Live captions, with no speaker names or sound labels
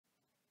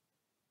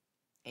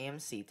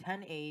AMC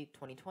 10A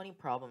 2020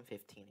 Problem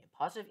 15. A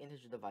positive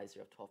integer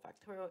divisor of 12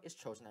 factorial is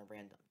chosen at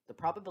random. The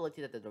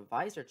probability that the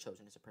divisor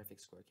chosen is a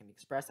perfect square can be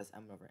expressed as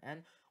m over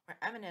n, where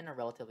m and n are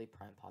relatively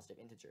prime positive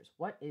integers.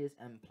 What is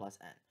m plus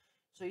n?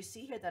 So you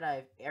see here that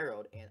I've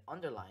arrowed and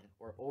underlined,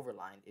 or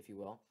overlined, if you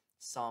will,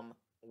 some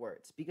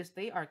words, because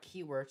they are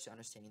keywords to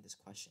understanding this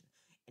question.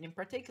 And in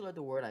particular,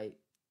 the word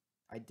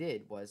I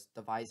did was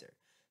divisor.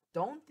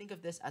 Don't think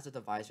of this as a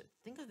divisor.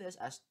 Think of this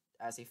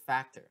as a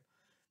factor,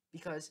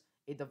 because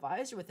a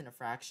divisor within a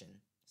fraction,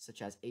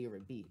 such as a over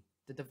b,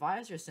 the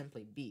divisor is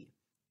simply b.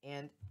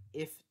 And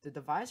if the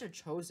divisor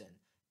chosen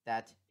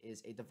that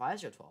is a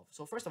divisor of 12,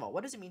 so first of all,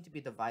 what does it mean to be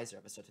a divisor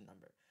of a certain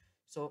number?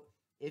 So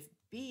if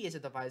b is a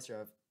divisor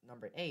of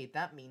number a,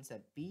 that means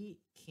that b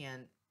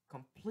can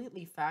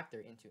completely factor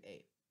into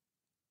a.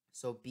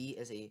 So b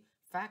is a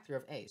factor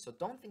of a. So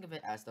don't think of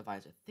it as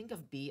divisor. Think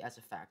of b as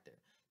a factor.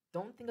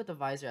 Don't think of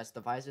divisor as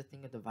divisor.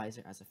 Think of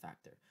divisor as a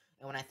factor.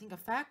 And when I think of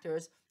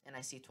factors and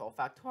I see 12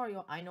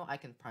 factorial, I know I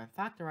can prime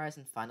factorize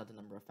and find out the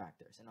number of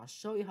factors. And I'll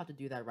show you how to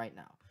do that right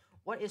now.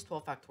 What is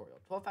 12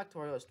 factorial? 12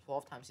 factorial is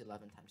 12 times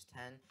 11 times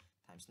 10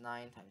 times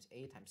 9 times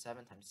 8 times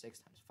 7 times 6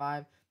 times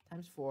 5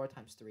 times 4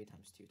 times 3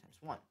 times 2 times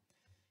 1.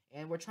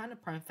 And we're trying to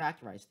prime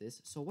factorize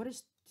this. So what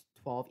is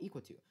 12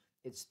 equal to?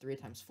 It's 3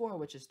 times 4,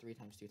 which is 3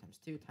 times 2 times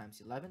 2,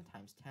 times 11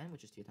 times 10,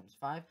 which is 2 times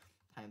 5,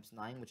 times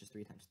 9, which is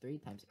 3 times 3,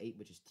 times 8,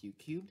 which is 2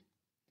 cubed.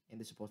 And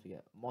this is supposed to be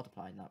a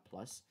multiply, not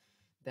plus.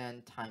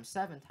 Then times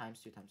 7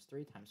 times 2 times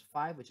 3 times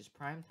 5, which is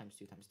prime, times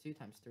 2 times 2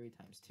 times 3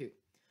 times 2.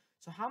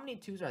 So how many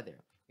 2's are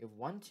there? We have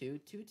 1 2,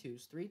 2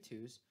 2's, 3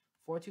 2's,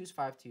 4 2's,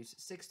 5 2's,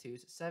 6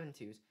 2's, 7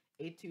 2's,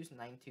 8 2's,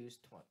 9 2's,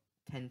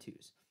 10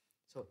 2's.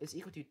 So it's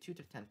equal to 2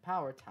 to the 10th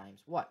power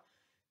times what?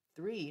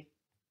 3.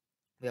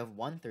 We have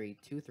 1 3,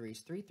 2 3's,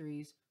 3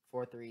 3's,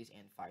 4 3's,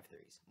 and 5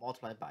 3's,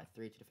 multiplied by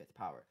 3 to the 5th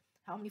power.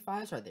 How many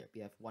 5's are there?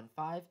 We have 1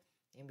 5,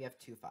 and we have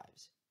 2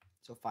 5's.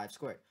 So 5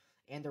 squared.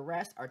 And the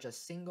rest are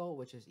just single,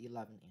 which is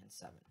 11 and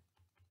 7.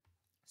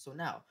 So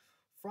now,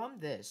 from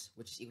this,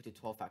 which is equal to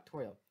 12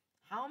 factorial,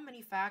 how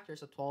many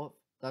factors of 12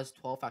 does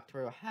 12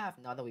 factorial have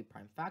now that we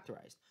prime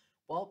factorized?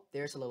 Well,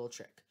 there's a little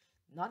trick.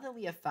 Now that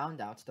we have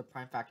found out the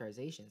prime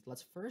factorizations,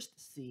 let's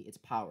first see its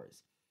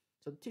powers.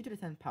 So 2 to the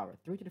 10th power,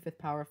 3 to the 5th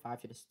power,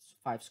 5 to the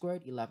 5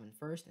 squared, 11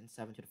 first, and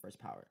 7 to the 1st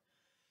power.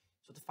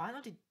 So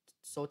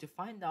to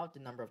find out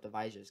the number of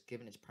divisors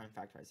given its prime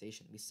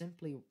factorization, we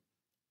simply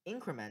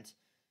increment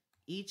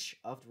each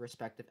of the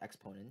respective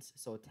exponents.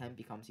 So 10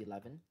 becomes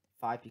 11,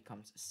 5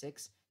 becomes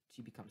 6,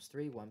 2 becomes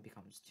 3, 1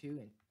 becomes 2,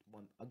 and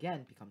 1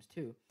 again becomes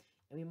 2.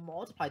 And we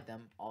multiply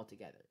them all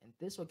together. And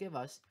this will give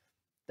us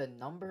the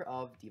number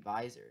of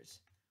divisors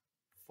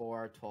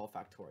for 12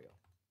 factorial.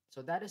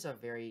 So that is a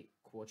very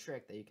cool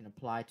trick that you can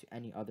apply to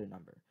any other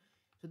number.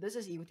 So this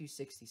is equal to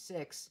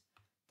 66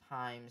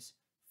 times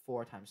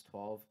 4 times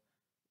 12,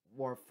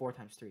 or 4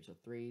 times 3, so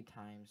 3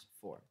 times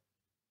 4.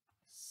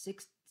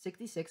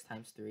 66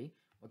 times 3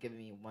 will give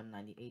me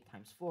 198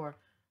 times 4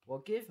 will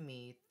give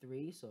me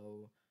 3,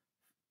 so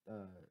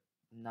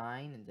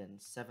 9, and then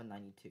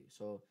 792.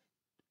 So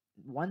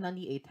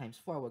 198 times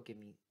 4 will give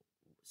me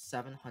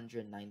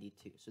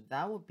 792. So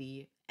that will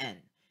be n.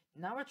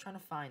 Now we're trying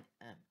to find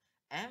m.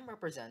 M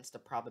represents the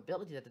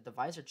probability that the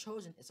divisor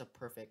chosen is a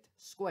perfect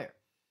square.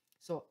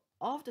 So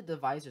of the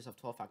divisors of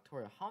 12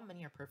 factorial, how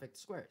many are perfect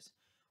squares?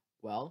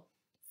 Well,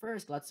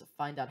 first let's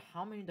find out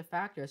how many of the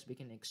factors we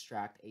can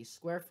extract a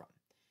square from.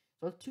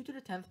 So 2 to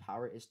the 10th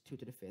power is 2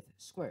 to the 5th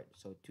squared.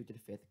 So 2 to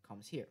the 5th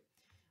comes here.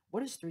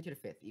 What is 3 to the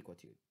 5th equal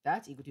to?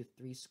 That's equal to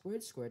 3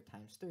 squared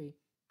times 3.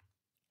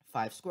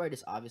 5 squared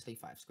is obviously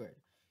 5 squared.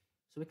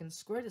 So we can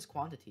square this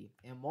quantity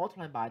and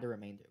multiply by the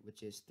remainder,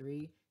 which is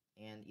 3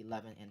 and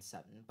 11 and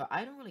 7. But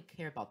I don't really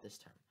care about this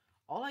term.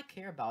 All I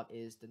care about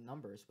is the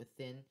numbers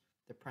within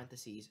the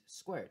parentheses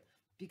squared,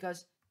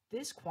 because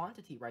this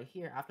quantity right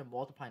here, after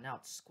multiplying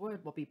out,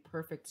 squared will be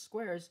perfect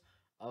squares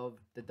of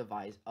the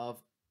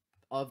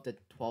of the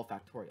 12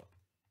 factorial,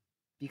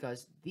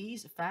 because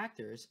these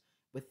factors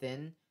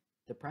within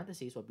the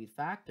parentheses will be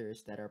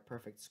factors that are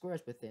perfect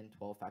squares within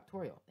 12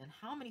 factorial. And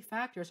how many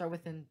factors are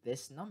within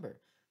this number?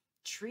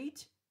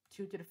 Treat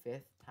 2 to the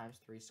 5th times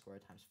 3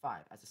 squared times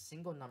 5 as a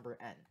single number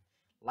n.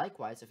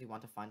 Likewise, if we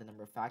want to find the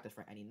number of factors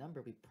for any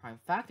number, we prime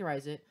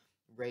factorize it,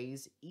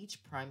 raise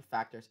each prime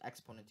factor's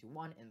exponent to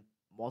 1, and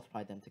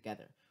multiply them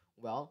together.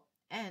 Well,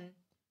 n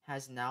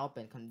has now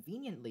been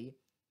conveniently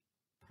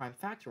prime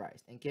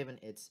factorized, and given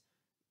its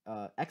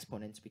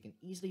exponents, we can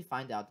easily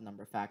find out the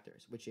number of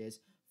factors, which is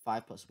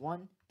 5 plus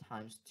 1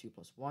 times 2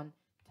 plus 1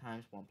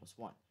 times 1 plus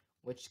 1,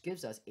 which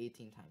gives us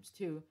 18 times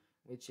 2,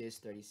 which is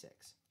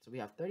 36. So we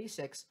have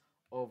 36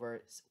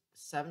 over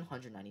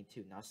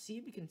 792. Now see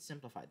if we can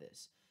simplify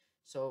this.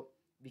 So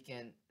we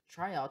can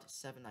try out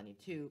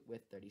 792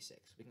 with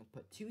 36. We can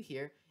put 2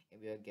 here,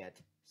 and we'll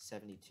get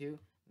 72.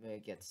 We'll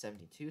get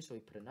 72, so we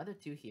put another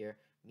 2 here,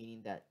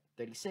 meaning that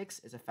 36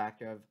 is a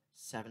factor of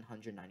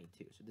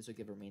 792. So this will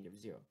give a remainder of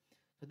 0.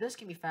 So this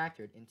can be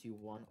factored into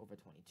 1 over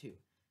 22.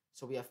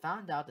 So we have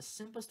found out the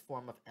simplest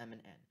form of m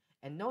and n.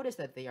 And notice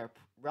that they are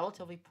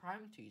relatively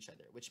prime to each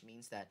other, which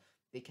means that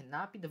they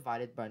cannot be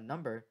divided by a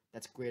number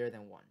that's greater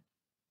than 1.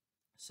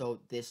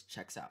 So this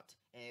checks out,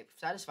 and it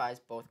satisfies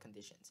both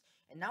conditions.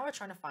 And now we're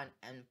trying to find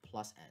n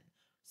plus n.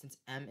 Since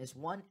m is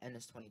 1, n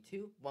is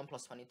 22, 1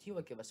 plus 22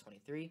 will give us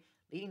 23,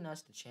 leading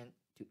us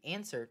to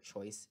answer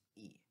choice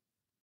E.